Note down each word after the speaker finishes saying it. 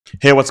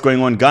Hey, what's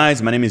going on,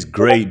 guys? My name is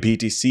Gray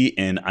BTC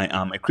and I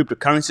am a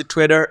cryptocurrency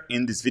trader.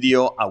 In this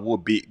video, I will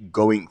be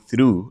going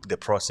through the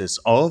process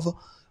of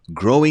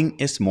growing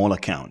a small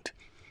account.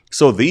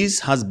 So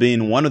this has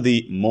been one of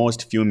the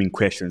most fuming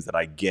questions that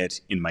I get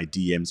in my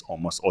DMs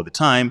almost all the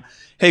time.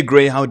 Hey,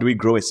 Gray, how do we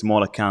grow a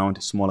small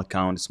account, small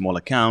account, small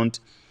account?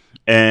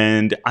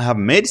 And I have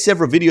made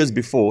several videos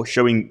before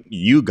showing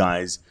you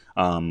guys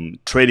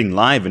trading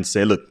live and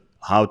say, look,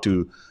 how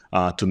to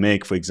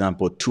make, for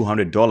example,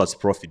 $200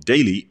 profit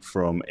daily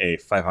from a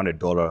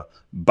 $500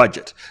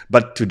 budget.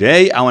 But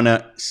today I want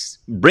to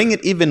bring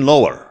it even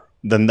lower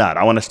than that.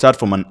 I want to start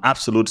from an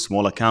absolute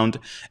small account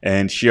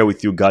and share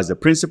with you guys the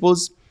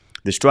principles,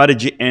 the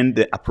strategy, and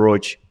the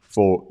approach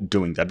for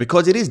doing that,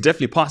 because it is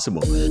definitely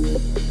possible.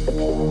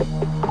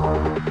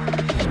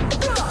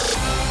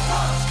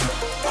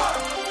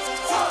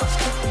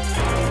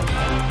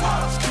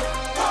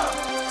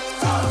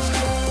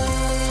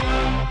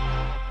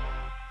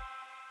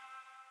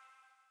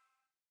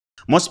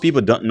 Most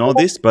people don't know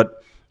this,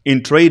 but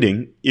in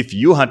trading, if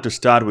you had to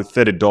start with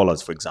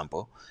 $30, for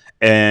example,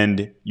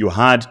 and you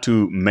had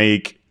to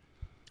make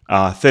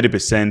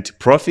 30%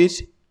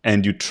 profit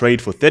and you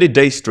trade for 30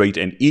 days straight,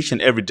 and each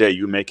and every day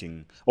you're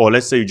making, or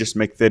let's say you just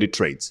make 30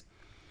 trades.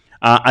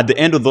 At the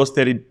end of those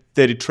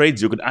 30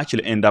 trades, you could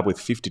actually end up with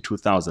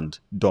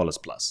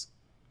 $52,000 plus.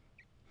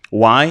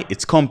 Why?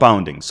 It's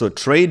compounding. So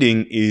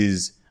trading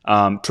is,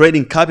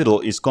 trading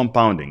capital is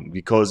compounding,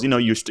 because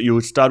you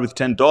would start with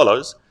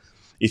 $10.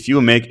 If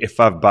you make a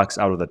 $5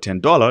 out of the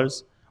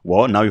 $10,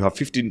 well, now you have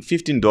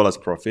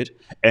 $15 profit.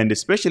 And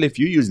especially if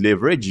you use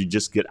leverage, you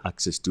just get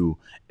access to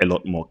a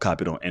lot more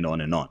capital and on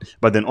and on.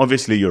 But then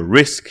obviously your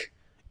risk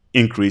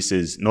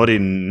increases, not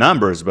in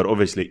numbers, but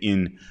obviously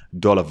in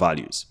dollar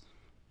values.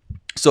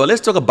 So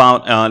let's talk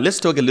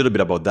a little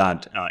bit about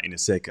that in a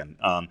second.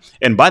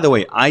 And by the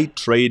way, I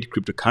trade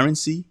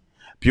cryptocurrency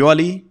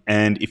purely,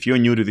 and if you're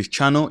new to this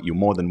channel, you're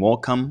more than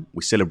welcome.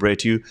 We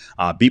celebrate you.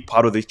 Be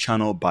part of this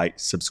channel by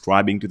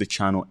subscribing to the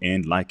channel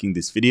and liking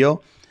this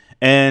video.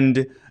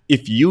 And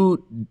if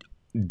you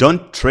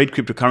don't trade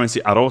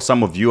cryptocurrency at all,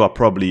 some of you are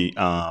probably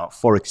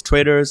forex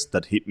traders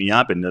that hit me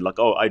up and they're like,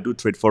 oh, I do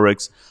trade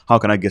forex, how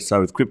can I get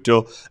started with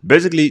crypto?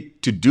 Basically,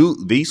 to do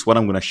this, what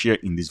I'm going to share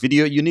in this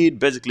video, you need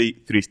basically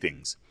three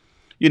things.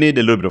 You need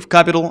a little bit of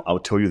capital. I'll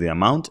tell you the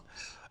amount.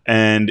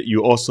 And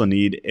you also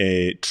need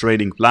a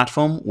trading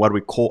platform, what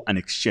we call an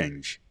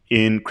exchange.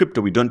 In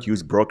crypto, we don't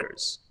use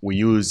brokers. We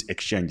use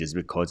exchanges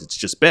because it's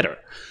just better.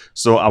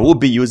 So I will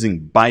be using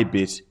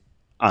Bybit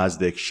as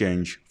the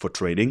exchange for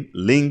trading.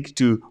 Link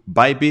to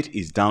Bybit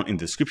is down in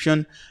the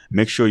description.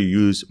 Make sure you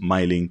use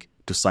my link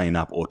to sign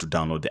up or to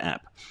download the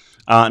app.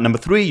 Number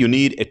three, you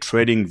need a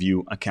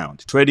Tradingview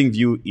account.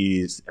 Tradingview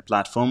is a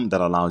platform that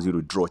allows you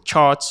to draw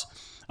charts.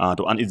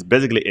 And it's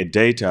basically a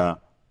data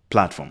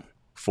platform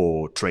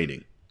for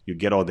trading. You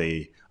get all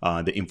the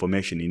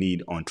information you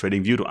need on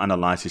TradingView to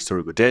analyze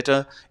historical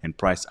data and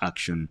price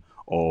action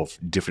of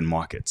different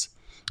markets.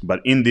 But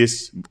in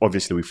this,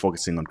 obviously, we're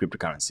focusing on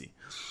cryptocurrency.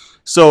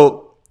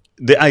 So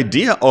the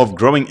idea of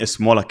growing a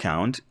small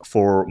account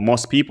for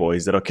most people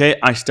is that, okay,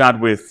 I start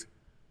with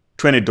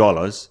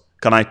 $20.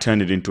 Can I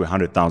turn it into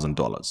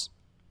 $100,000?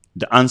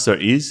 The answer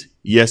is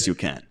yes, you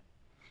can.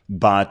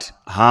 But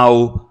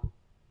how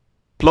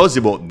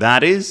plausible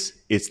that is,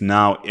 it's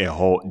now a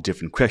whole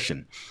different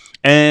question.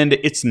 And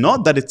it's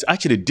not that it's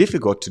actually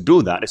difficult to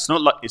do that. It's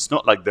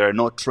not like there are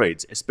no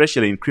trades,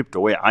 especially in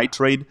crypto where I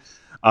trade.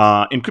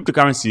 In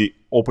cryptocurrency,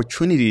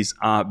 opportunities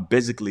are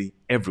basically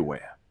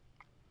everywhere.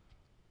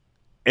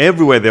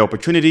 Everywhere the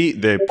opportunity,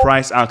 the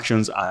price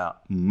actions are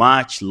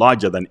much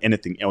larger than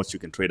anything else you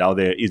can trade out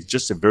there. It's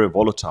just a very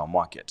volatile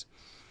market.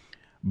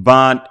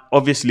 But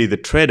obviously the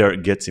trader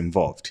gets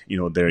involved.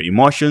 Their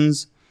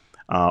emotions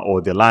or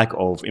the lack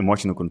of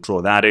emotional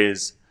control, that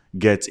is,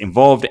 gets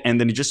involved,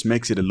 and then it just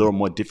makes it a little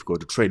more difficult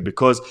to trade,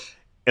 because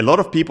a lot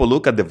of people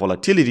look at the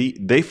volatility,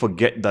 they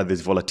forget that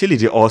this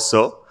volatility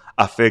also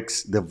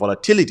affects the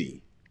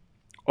volatility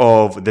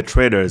of the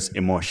trader's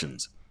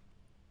emotions.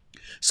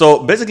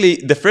 So basically,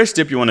 the first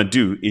step you want to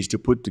do is to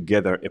put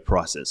together a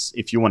process.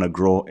 If you want to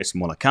grow a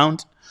small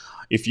account,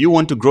 you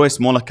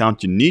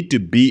need to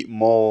be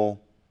more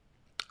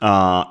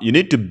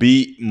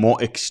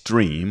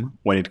extreme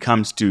when it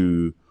comes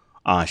to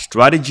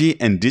strategy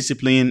and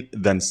discipline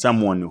than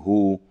someone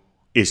who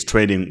is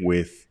trading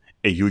with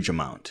a huge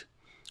amount.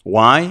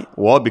 Why?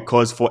 Well,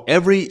 because for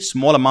every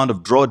small amount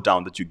of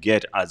drawdown that you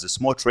get as a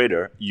small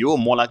trader, you're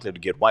more likely to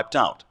get wiped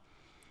out.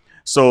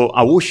 So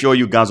I will show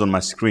you guys on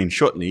my screen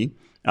shortly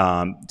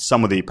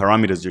some of the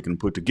parameters you can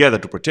put together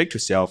to protect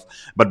yourself.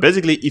 But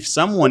basically, if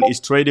someone is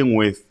trading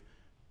with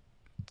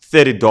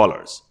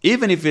 $30,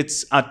 even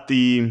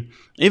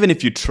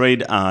if you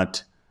trade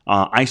at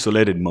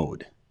isolated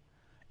mode,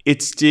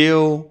 it's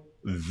still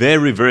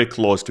very, very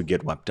close to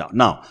get wiped out.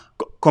 Now,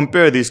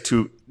 compare these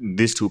two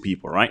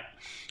people, right?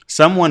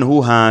 Someone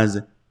who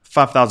has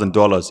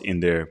 $5,000 in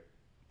their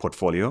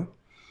portfolio,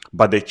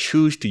 but they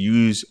choose to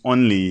use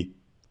only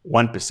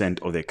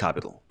 1% of their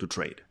capital to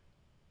trade.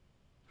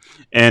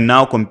 And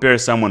now compare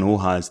someone who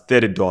has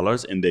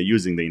 $30 and they're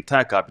using the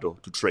entire capital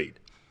to trade.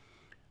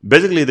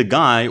 Basically, the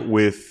guy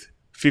with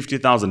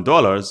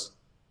 $50,000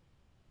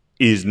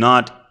 is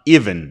not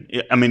even,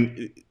 I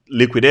mean,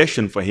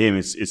 liquidation for him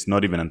is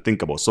not even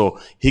unthinkable. So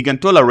he can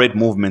tolerate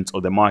movements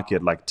of the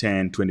market like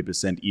 10,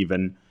 20%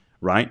 even,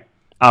 right?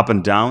 Up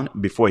and down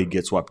before he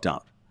gets wiped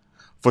out.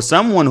 For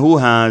someone who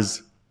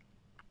has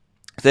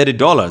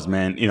 $30,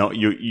 man,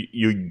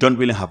 you don't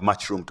really have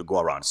much room to go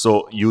around.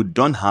 So you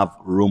don't have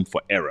room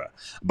for error.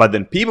 But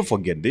then people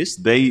forget this.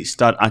 They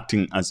start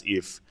acting as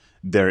if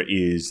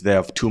they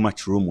have too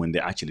much room when they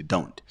actually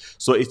don't.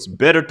 So it's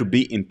better to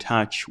be in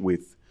touch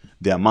with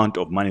the amount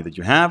of money that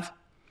you have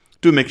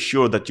to make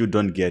sure that you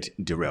don't get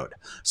derailed.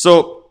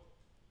 So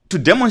to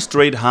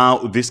demonstrate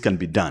how this can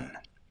be done,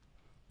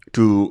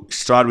 to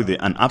start with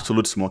an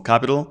absolute small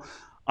capital,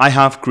 I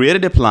have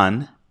created a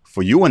plan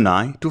for you and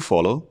I to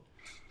follow.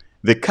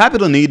 The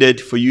capital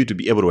needed for you to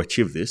be able to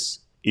achieve this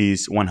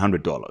is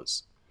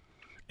 $100.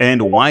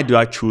 And why do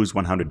I choose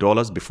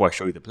 $100 before I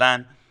show you the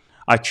plan?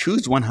 I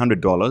choose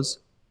 $100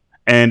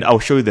 and I'll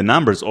show you the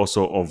numbers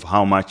also of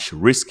how much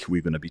risk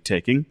we're going to be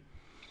taking.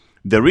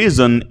 The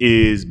reason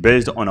is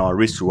based on our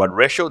risk-reward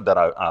ratio that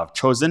I've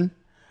chosen,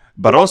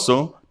 but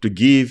also to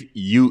give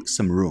you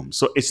some room.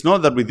 So it's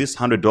not that with this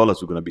 $100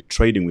 we're going to be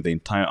trading with the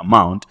entire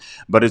amount,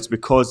 but it's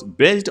because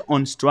based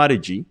on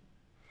strategy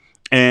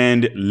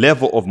and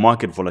level of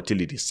market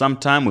volatility,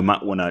 sometimes we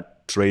might want to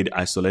trade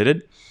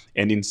isolated,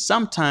 and in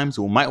sometimes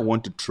we might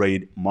want to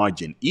trade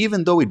margin,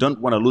 even though we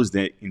don't want to lose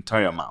the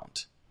entire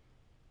amount.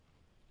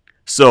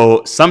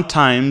 So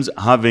sometimes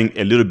having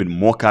a little bit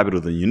more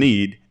capital than you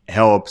need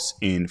helps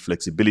in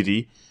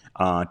flexibility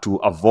to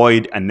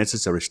avoid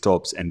unnecessary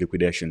stops and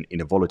liquidation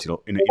in a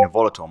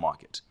volatile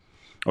market.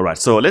 All right,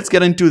 so let's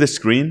get into the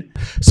screen.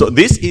 So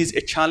this is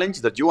a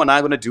challenge that you and I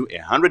are going to do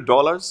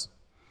 $100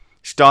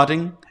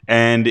 starting,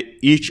 and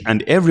each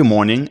and every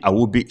morning I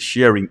will be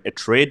sharing a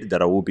trade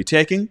that I will be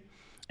taking,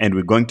 and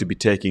we're going to be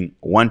taking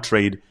one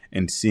trade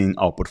and seeing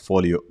our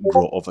portfolio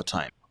grow over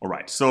time. All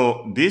right,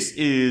 so this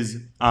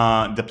is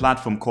the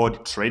platform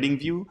called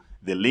Tradingview.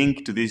 The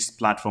link to this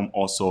platform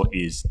also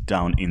is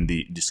down in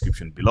the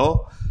description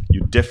below.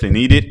 You definitely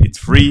need it. It's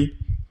free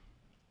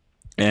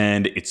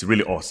and it's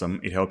really awesome.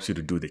 It helps you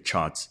to do the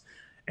charts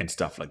and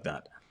stuff like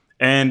that.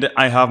 And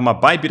I have my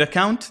Bybit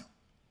account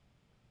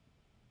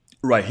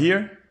right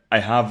here. I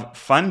have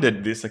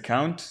funded this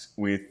account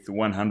with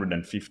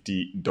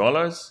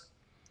 $150.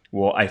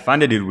 Well, I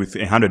funded it with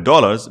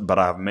 $100, but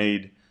I have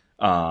made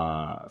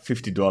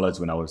 $50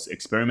 when I was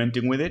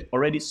experimenting with it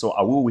already. So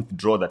I will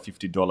withdraw that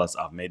 $50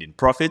 I've made in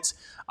profits.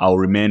 I'll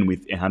remain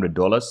with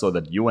 $100 so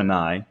that you and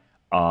I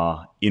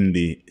are in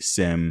the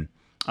same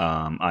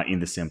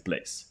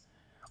place.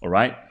 All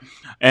right.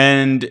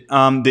 And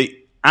the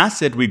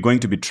asset we're going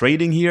to be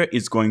trading here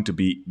is going to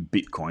be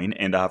Bitcoin,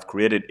 and I've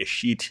created a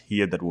sheet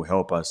here that will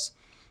help us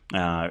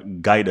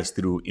guide us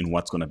through in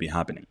what's going to be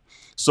happening.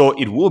 So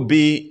it will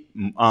be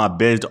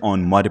based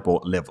on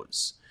multiple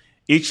levels.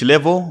 Each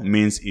level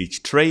means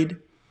each trade,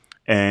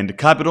 and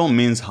capital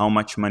means how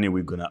much money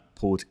we're going to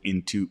put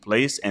into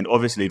place. And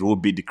obviously it will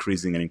be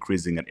decreasing and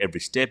increasing at every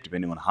step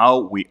depending on how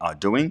we are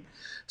doing.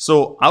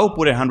 So I'll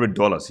put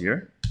 $100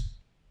 here.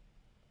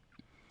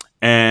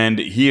 And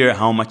here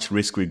how much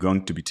risk we're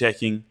going to be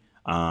taking.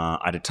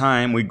 At a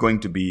time, we're going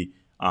to be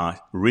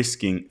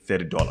risking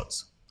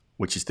 $30,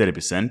 which is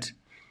 30%.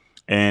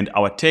 And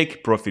our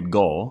take profit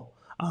goal,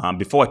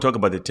 before I talk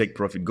about the take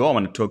profit goal, I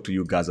want to talk to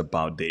you guys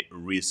about the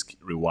risk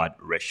reward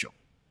ratio.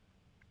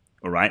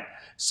 All right.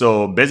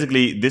 So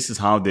basically, this is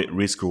how the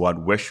risk reward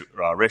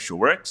ratio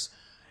works.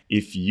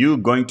 If you're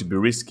going to be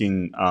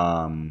risking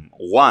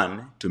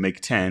 1 to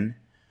make 10,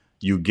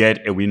 you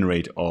get a win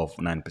rate of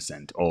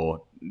 9%,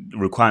 or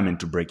requirement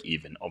to break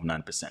even of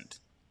 9%.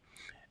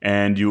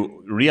 And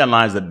you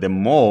realize that the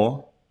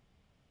more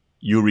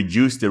you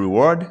reduce the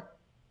reward,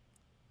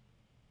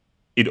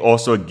 it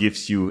also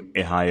gives you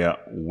a higher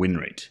win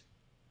rate.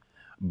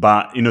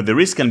 But the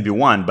risk can be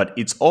 1, but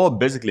it's all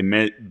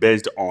basically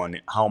based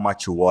on how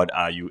much reward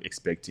are you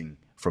expecting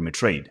from a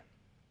trade.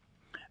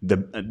 The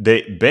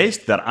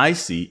best that I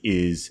see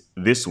is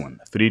this one,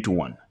 3 to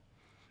 1.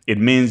 It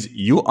means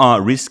you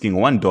are risking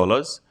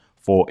 $1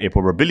 for a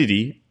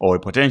probability or a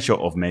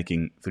potential of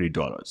making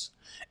 $3.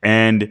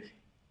 And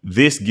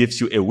this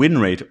gives you a win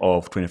rate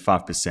of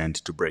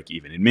 25% to break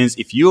even. It means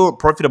if you're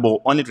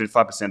profitable only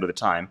 25% of the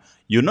time,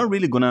 you're not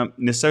really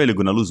necessarily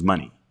gonna lose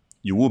money.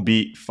 You will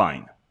be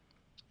fine.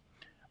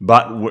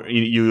 But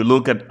you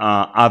look at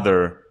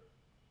other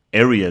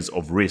areas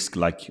of risk,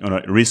 like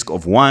risk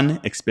of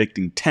 1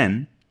 expecting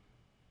 10,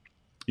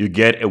 you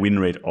get a win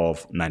rate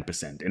of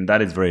 9%, and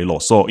that is very low.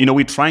 So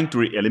we're trying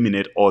to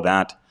eliminate all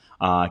that,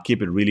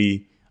 keep it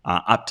really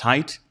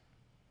uptight.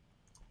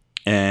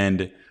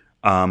 And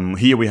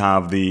here we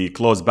have the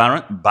close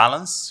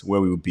balance,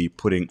 where we will be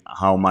putting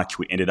how much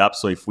we ended up.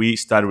 So if we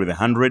started with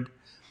 100,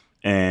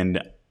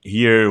 and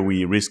here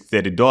we risk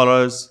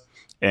 $30,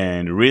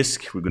 and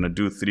risk, we're going to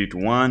do 3 to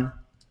 1.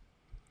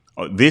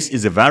 This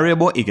is a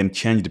variable. It can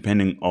change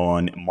depending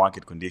on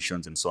market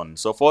conditions and so on and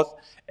so forth.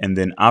 And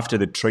then after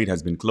the trade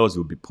has been closed,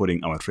 we'll be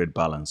putting our trade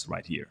balance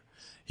right here.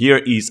 Here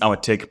is our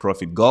take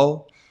profit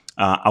goal.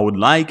 I would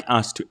like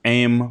us to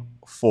aim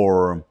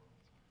for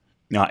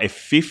a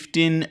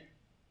 15%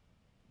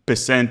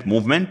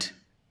 movement,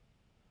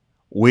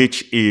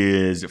 which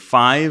is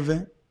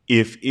 5.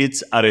 If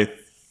it's at a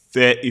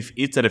if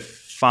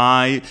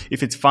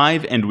it's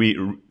 5 and we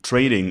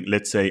trading,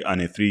 let's say, on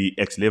a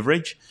 3x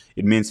leverage,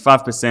 it means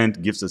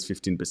 5% gives us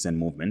 15%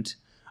 movement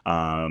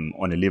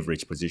on a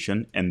leverage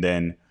position, and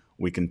then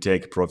we can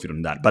take profit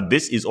on that. But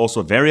this is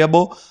also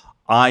variable.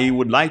 I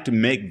would like to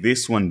make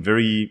this one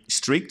very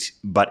strict,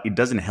 but it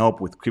doesn't help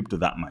with crypto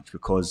that much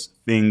because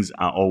things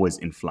are always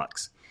in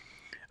flux.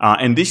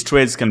 And these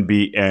trades can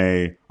be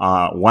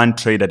one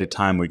trade at a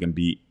time, or it can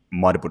be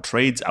multiple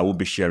trades. I will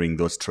be sharing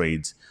those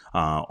trades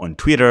on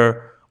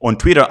Twitter. On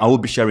Twitter, I will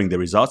be sharing the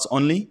results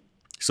only.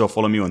 So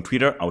follow me on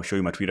Twitter. I will show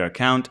you my Twitter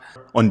account.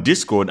 On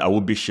Discord, I will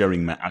be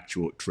sharing my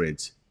actual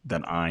trades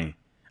that I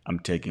am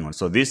taking on.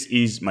 So this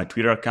is my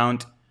Twitter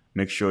account.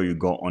 Make sure you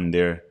go on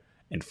there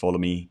and follow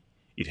me.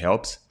 It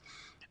helps.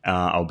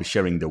 I'll be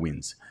sharing the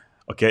wins.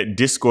 Okay,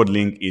 Discord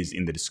link is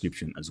in the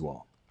description as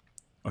well.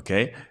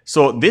 Okay,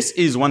 so this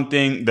is one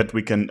thing that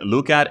we can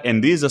look at,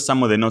 and these are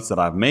some of the notes that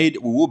I've made.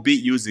 We will be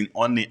using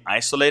only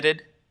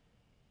isolated.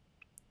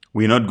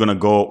 We're not going to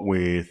go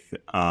with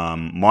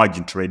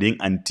margin trading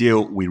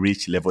until we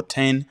reach level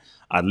 10.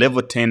 At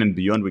level 10 and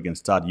beyond, we can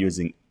start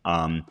using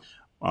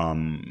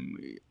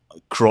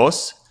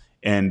cross.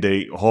 And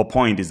the whole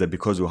point is that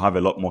because we have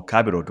a lot more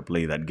capital to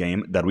play that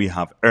game that we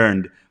have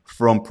earned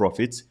from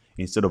profits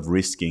instead of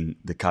risking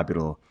the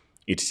capital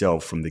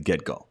itself from the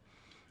get-go.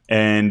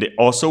 And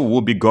also,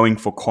 we'll be going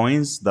for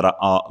coins that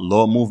are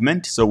low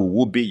movement. So we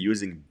will be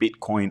using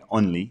Bitcoin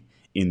only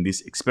in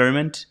this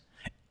experiment.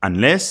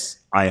 Unless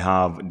I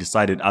have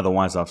decided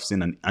otherwise, I've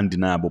seen an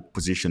undeniable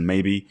position.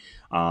 Maybe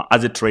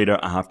as a trader,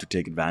 I have to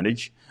take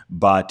advantage.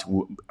 But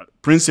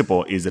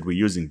principle is that we're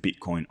using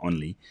Bitcoin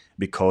only,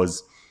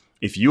 because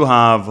if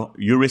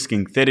you're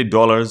risking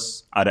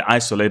 $30 at an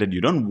isolated,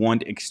 you don't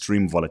want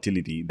extreme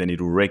volatility, then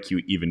it will wreck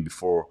you even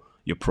before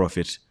your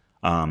profit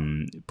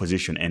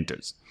position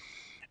enters.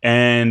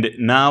 And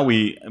now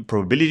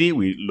probability,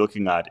 we're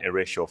looking at a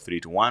ratio of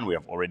 3-to-1. We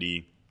have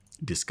already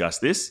discussed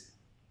this.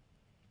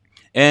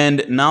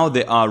 And now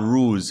there are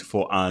rules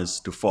for us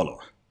to follow.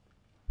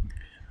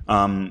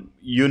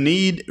 You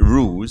need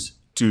rules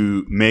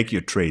to make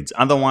your trades.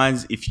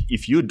 Otherwise,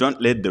 if you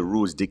don't let the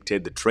rules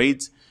dictate the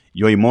trades,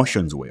 your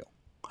emotions will.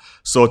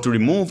 So to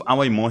remove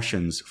our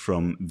emotions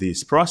from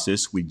this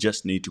process, we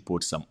just need to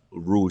put some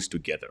rules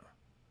together.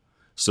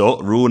 So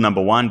rule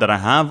number 1 that I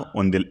have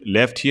on the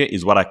left here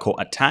is what I call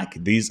attack.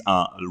 These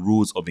are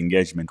rules of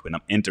engagement when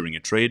I'm entering a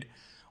trade.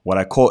 What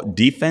I call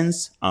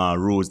defense are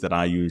rules that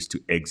I use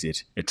to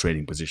exit a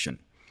trading position.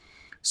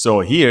 So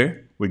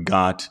here we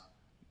got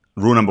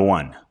rule number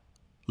 1,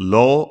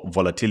 low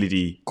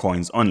volatility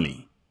coins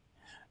only.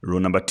 Rule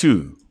number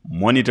 2,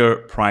 monitor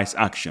price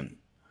action.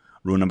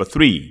 Rule number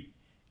 3,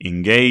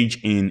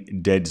 engage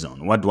in dead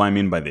zone. What do I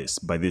mean by this?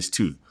 By this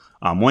too.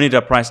 Monitor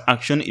price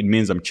action, it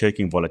means I'm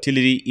checking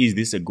volatility. Is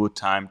this a good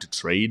time to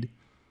trade?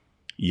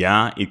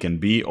 Yeah, it can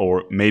be,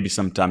 or maybe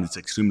sometimes it's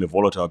extremely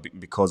volatile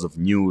because of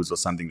news or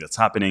something that's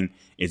happening.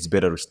 It's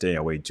better to stay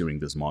away during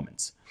those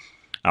moments.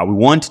 We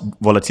want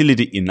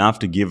volatility enough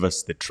to give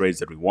us the trades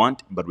that we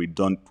want, but we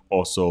don't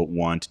also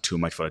want too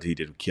much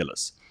volatility to kill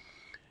us.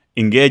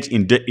 Engage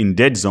in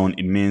dead zone,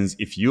 it means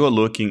if you are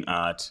looking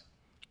at,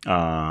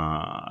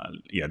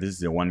 this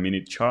is a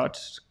 1-minute chart,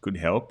 could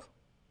help.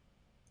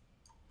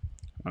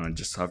 I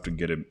just have to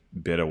get a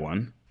better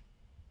one.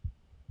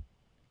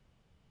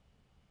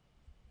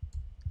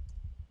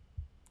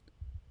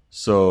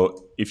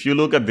 So if you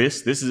look at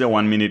this is a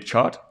 1-minute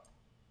chart.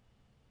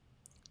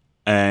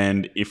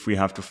 And if we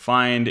have to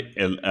find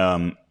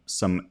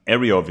some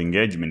area of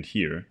engagement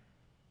here,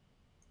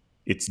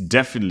 it's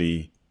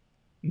definitely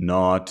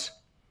not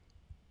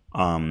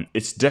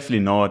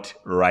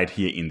right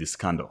here in this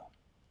candle,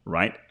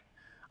 right?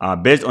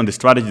 Based on the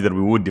strategy that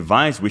we would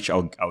devise, which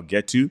I'll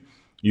get to,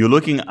 you're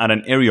looking at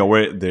an area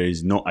where there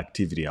is no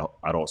activity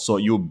at all. So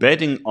you're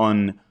betting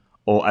on,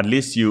 or at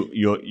least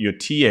your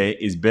TA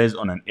is based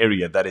on an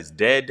area that is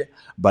dead,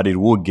 but it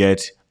will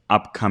get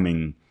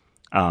upcoming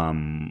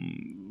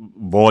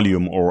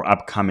volume or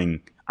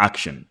upcoming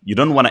action. You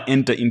don't want to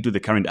enter into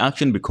the current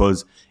action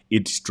because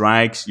it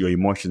strikes your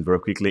emotions very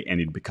quickly and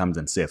it becomes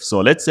unsafe. So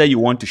let's say you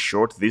want to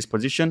short this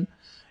position.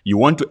 You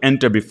want to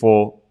enter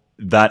before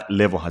that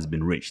level has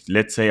been reached.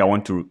 Let's say I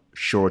want to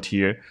short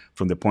here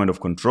from the point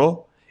of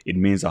control. It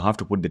means I have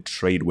to put the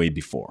trade way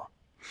before.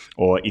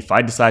 Or if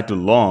I decide to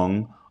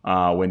long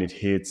when it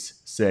hits,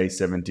 say,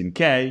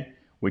 17K,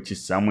 which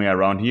is somewhere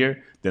around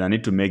here, then I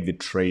need to make the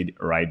trade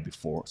right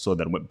before, so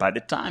that by the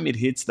time it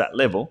hits that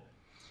level,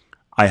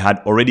 I had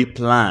already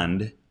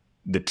planned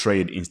the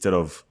trade instead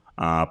of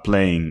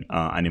playing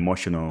an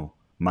emotional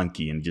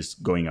monkey and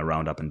just going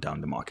around up and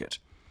down the market.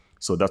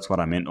 So that's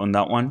what I meant on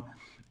that one.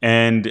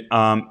 And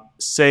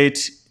set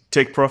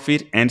take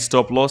profit and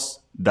stop loss.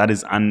 That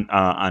is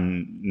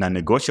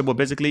non-negotiable.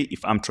 Basically,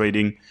 if I'm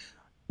trading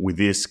with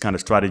this kind of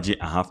strategy,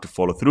 I have to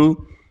follow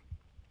through.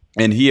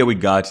 And here we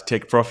got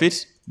take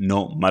profit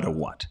no matter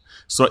what.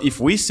 So if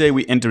we say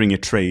we're entering a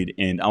trade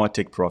and our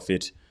take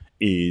profit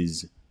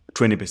is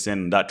 20%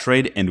 on that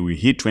trade and we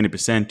hit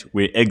 20%,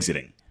 we're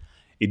exiting.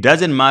 It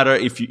doesn't matter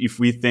if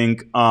we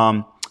think,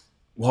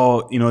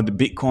 well, you know, the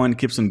Bitcoin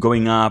keeps on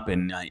going up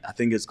and I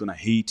think it's going to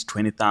hit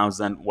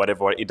 20,000,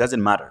 whatever. It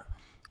doesn't matter.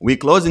 We're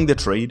closing the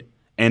trade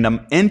and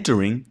I'm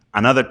entering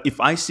another.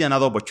 If I see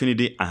another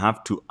opportunity, I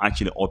have to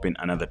actually open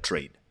another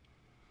trade.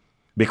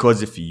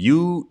 Because if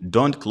you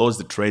don't close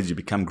the trades, you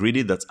become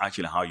greedy. That's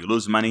actually how you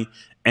lose money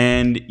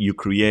and you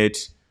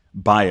create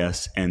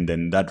bias, and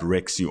then that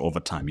wrecks you over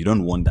time. You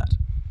don't want that.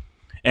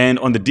 And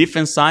on the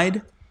defense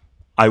side,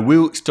 I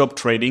will stop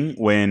trading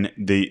when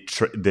the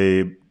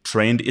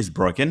trend is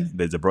broken.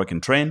 There's a broken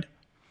trend.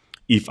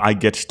 If I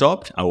get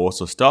stopped, I will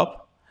also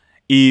stop.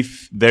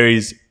 If there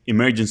is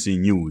emergency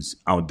news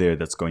out there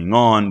that's going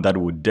on, that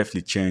would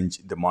definitely change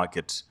the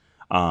market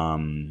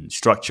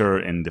structure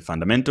and the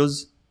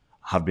fundamentals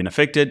have been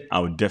affected, I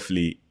would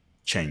definitely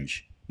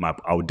change.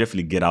 I would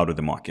definitely get out of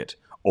the market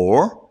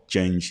or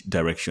change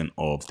direction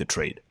of the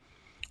trade.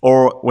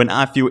 Or when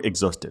I feel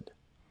exhausted,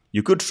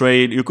 you could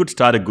trade, you could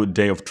start a good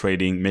day of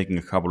trading, making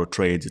a couple of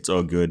trades, it's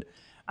all good.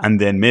 And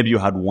then maybe you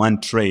had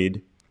one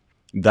trade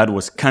that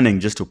was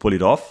cunning just to pull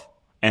it off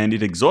and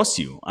it exhausts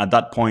you. At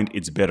that point,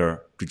 it's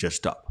better to just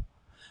stop.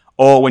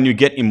 Or when you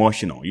get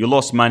emotional, you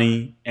lost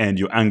money and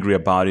you're angry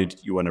about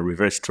it, you want to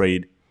reverse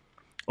trade.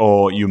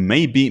 Or you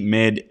maybe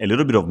made a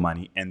little bit of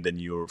money and then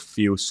you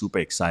feel super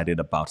excited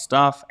about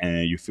stuff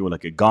and you feel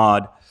like a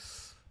god.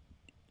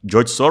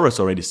 George Soros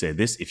already said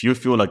this. If you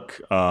feel like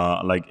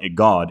a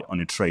god on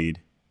a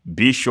trade,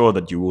 be sure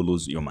that you will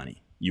lose your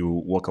money. You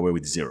walk away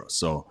with zero.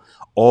 So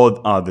all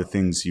are the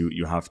things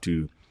you have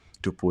to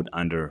put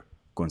under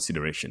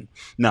consideration.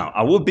 Now,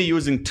 I will be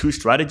using two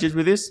strategies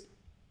with this.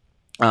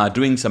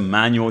 Doing some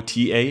manual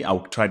TA.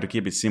 I'll try to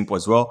keep it simple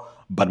as well.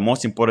 But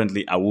most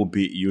importantly, I will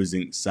be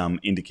using some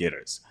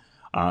indicators.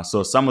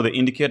 So some of the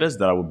indicators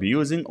that I will be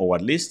using, or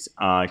at least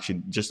I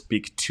should just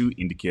pick two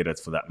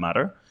indicators for that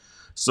matter.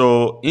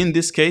 So in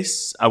this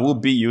case, I will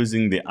be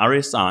using the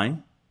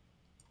RSI.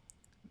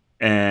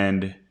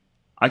 And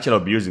actually, I'll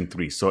be using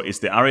three. So it's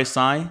the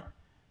RSI.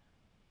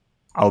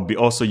 I'll be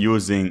also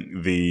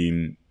using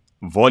the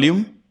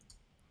volume.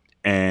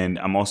 And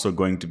I'm also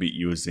going to be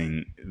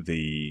using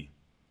the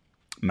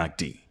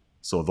MACD.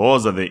 So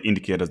those are the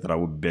indicators that I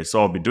will be.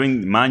 So I'll be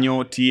doing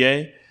manual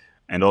TA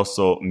and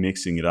also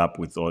mixing it up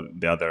with all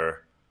the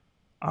other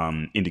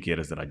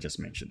indicators that I just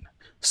mentioned.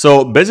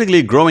 So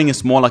basically growing a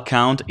small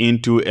account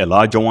into a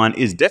larger one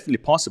is definitely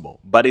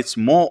possible, but it's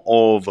more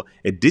of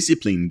a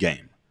discipline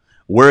game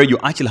where you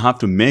actually have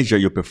to measure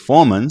your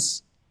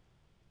performance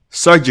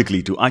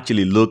surgically to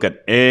actually look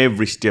at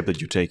every step that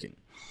you're taking.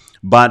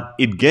 But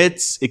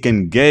it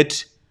can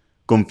get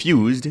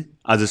confused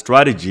as a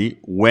strategy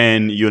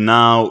when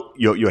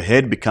your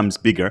head becomes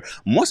bigger.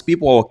 Most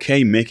people are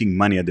okay making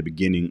money at the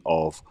beginning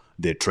of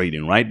their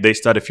trading, right? They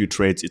start a few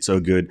trades, it's all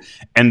good.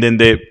 And then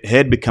their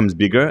head becomes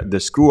bigger, they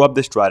screw up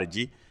the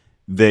strategy,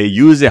 they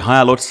use a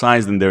higher lot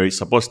size than they're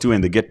supposed to,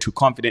 and they get too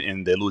confident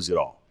and they lose it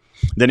all.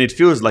 Then it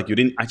feels like you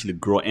didn't actually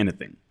grow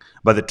anything.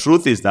 But the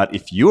truth is that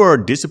if you are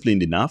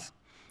disciplined enough,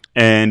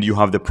 and you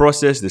have the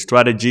process, the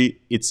strategy,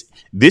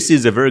 this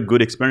is a very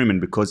good experiment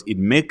because it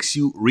makes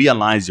you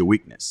realize your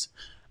weakness.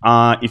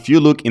 If you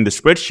look in the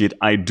spreadsheet,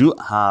 I do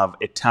have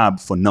a tab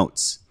for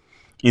notes.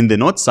 In the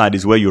notes side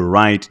is where you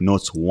write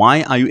notes.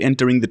 Why are you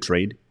entering the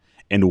trade?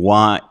 And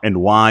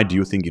why do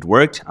you think it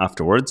worked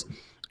afterwards?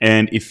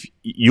 And if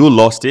you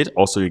lost it,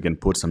 also you can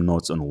put some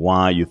notes on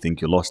why you think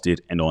you lost it,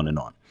 and on and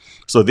on.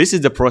 So this is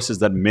the process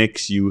that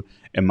makes you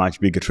a much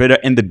bigger trader.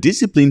 And the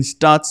discipline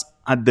starts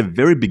at the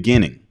very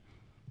beginning.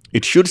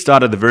 It should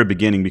start at the very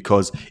beginning,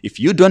 because if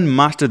you don't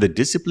master the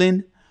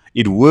discipline,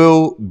 it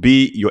will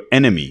be your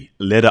enemy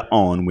later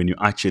on when you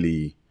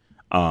actually,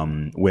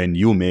 when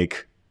you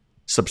make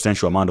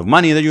substantial amount of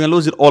money, then you're going to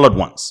lose it all at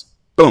once.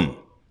 Boom.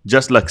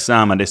 Just like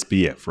Sam at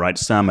SPF, right?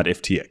 Sam at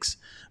FTX.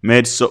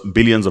 Made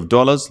billions of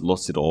dollars,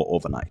 lost it all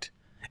overnight.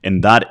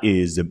 And that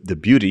is the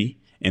beauty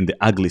and the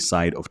ugly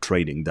side of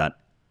trading, that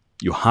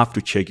you have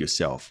to check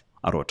yourself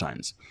at all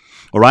times.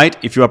 All right.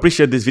 If you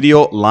appreciate this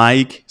video,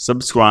 like,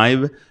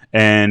 subscribe,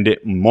 and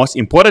most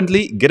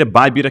importantly, get a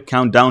Bybit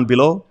account down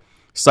below.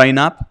 Sign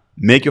up,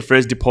 make your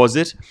first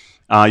deposit.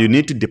 You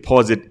need to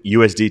deposit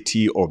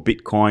USDT or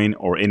Bitcoin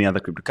or any other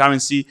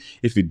cryptocurrency.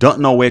 If you don't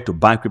know where to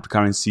buy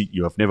cryptocurrency,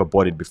 you have never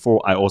bought it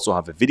before, I also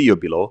have a video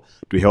below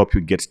to help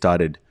you get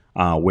started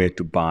where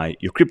to buy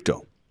your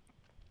crypto.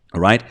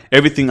 All right.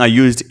 Everything I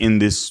used in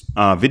this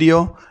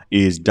video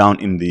is down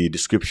in the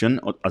description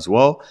as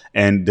well.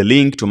 And the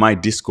link to my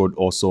Discord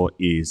also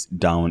is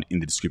down in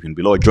the description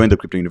below. Join the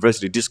Crypto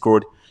University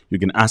Discord. You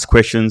can ask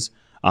questions.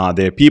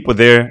 There are people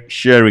there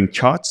sharing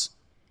charts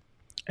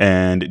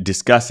and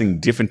discussing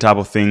different type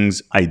of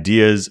things,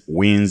 ideas,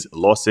 wins,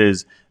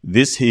 losses.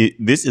 This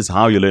is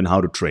how you learn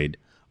how to trade.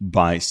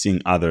 by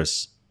seeing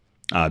others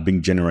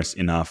being generous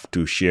enough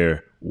to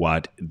share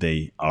what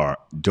they are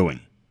doing,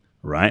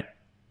 right?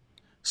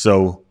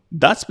 So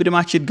that's pretty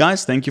much it,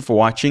 guys. Thank you for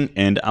watching,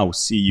 and I'll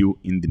see you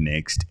in the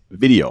next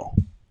video.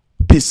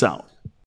 Peace out.